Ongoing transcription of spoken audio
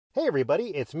Hey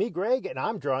everybody, it's me Greg and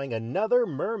I'm drawing another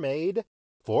mermaid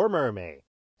for Mermay.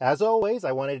 As always,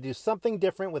 I wanted to do something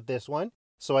different with this one,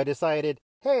 so I decided,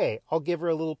 hey, I'll give her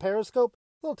a little periscope,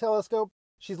 little telescope.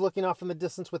 She's looking off in the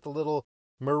distance with a little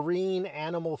marine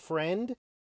animal friend.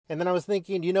 And then I was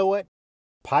thinking, you know what?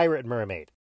 Pirate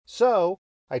mermaid. So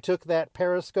I took that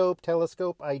periscope,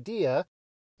 telescope idea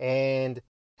and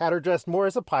had her dressed more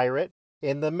as a pirate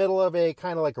in the middle of a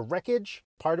kind of like a wreckage,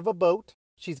 part of a boat.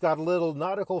 She's got a little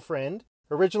nautical friend.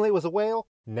 Originally it was a whale,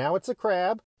 now it's a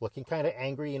crab, looking kind of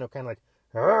angry, kind of like,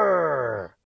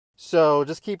 Arr! So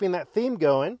just keeping that theme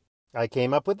going, I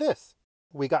came up with this.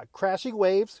 We got crashing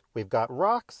waves, we've got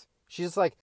rocks. She's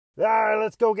like,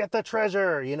 let's go get the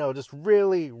treasure, just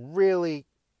really, really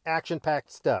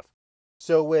action-packed stuff.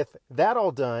 So with that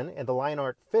all done and the line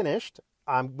art finished,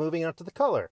 I'm moving on to the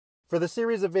color. For the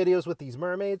series of videos with these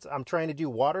mermaids, I'm trying to do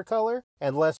watercolor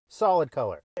and less solid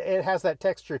color. It has that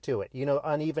texture to it,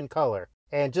 uneven color,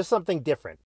 and just something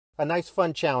different. A nice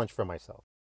fun challenge for myself.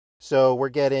 So we're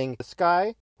getting the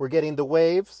sky, we're getting the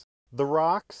waves, the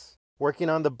rocks, working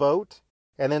on the boat,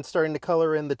 and then starting to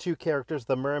color in the two characters,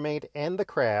 the mermaid and the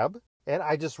crab. And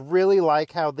I just really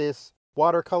like how this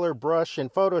watercolor brush in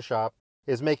Photoshop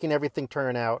is making everything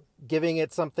turn out, giving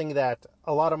it something that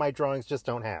a lot of my drawings just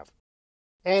don't have.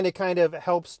 And it kind of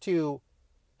helps to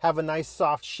have a nice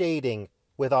soft shading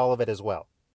with all of it as well.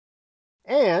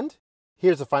 And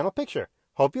here's the final picture.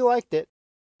 Hope you liked it.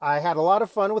 I had a lot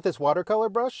of fun with this watercolor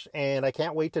brush, and I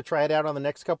can't wait to try it out on the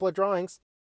next couple of drawings.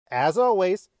 As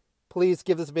always, please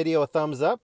give this video a thumbs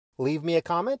up. Leave me a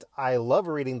comment. I love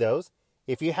reading those.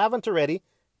 If you haven't already,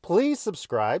 please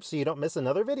subscribe so you don't miss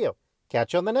another video.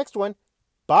 Catch you on the next one.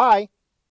 Bye!